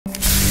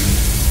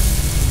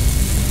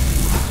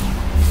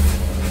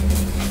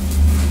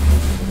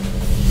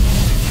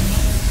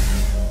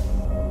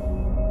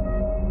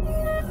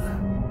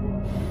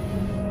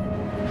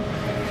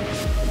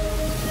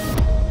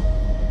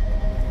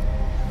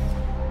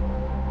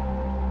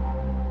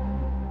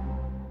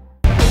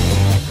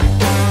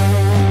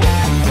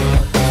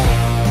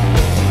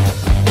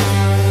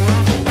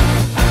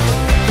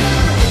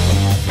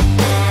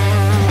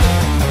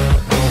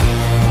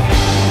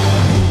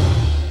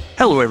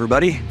Hello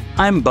everybody,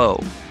 I'm Bo.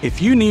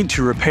 If you need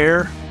to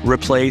repair,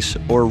 replace,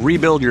 or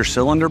rebuild your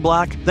cylinder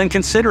block, then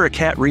consider a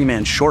Cat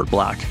Reman short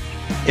block.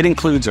 It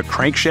includes a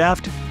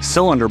crankshaft,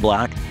 cylinder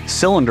block,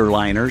 cylinder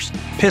liners,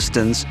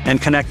 pistons, and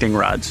connecting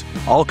rods.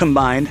 All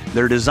combined,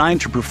 they're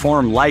designed to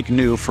perform like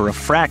new for a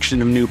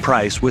fraction of new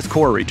price with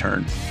core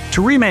return.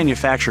 To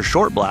remanufacture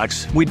short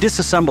blocks, we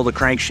disassemble the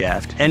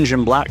crankshaft,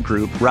 engine block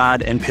group,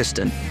 rod, and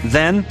piston.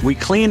 Then, we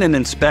clean and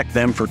inspect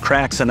them for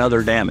cracks and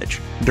other damage.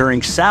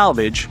 During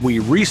salvage, we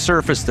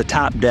resurface the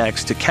top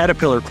decks to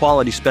Caterpillar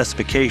quality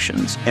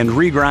specifications and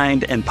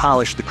regrind and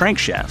polish the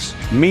crankshafts.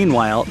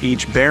 Meanwhile,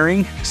 each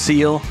bearing,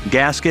 seal,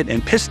 gasket,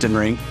 and piston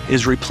ring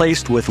is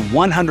replaced with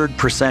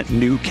 100%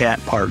 new Cat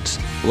parts.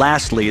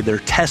 Lastly, they're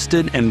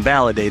tested and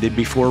validated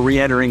before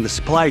re-entering the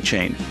supply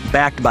chain,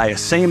 backed by a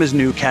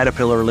same-as-new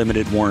Caterpillar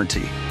limited warranty.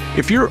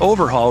 If your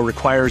overhaul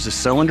requires a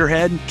cylinder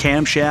head,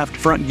 camshaft,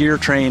 front gear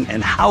train,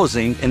 and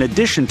housing in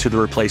addition to the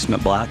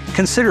replacement block,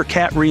 consider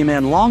Cat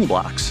Reman long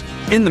blocks.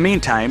 In the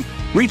meantime,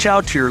 reach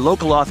out to your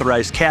local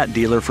authorized Cat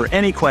dealer for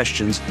any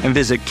questions and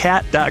visit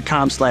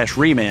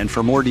cat.com/reman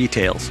for more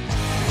details.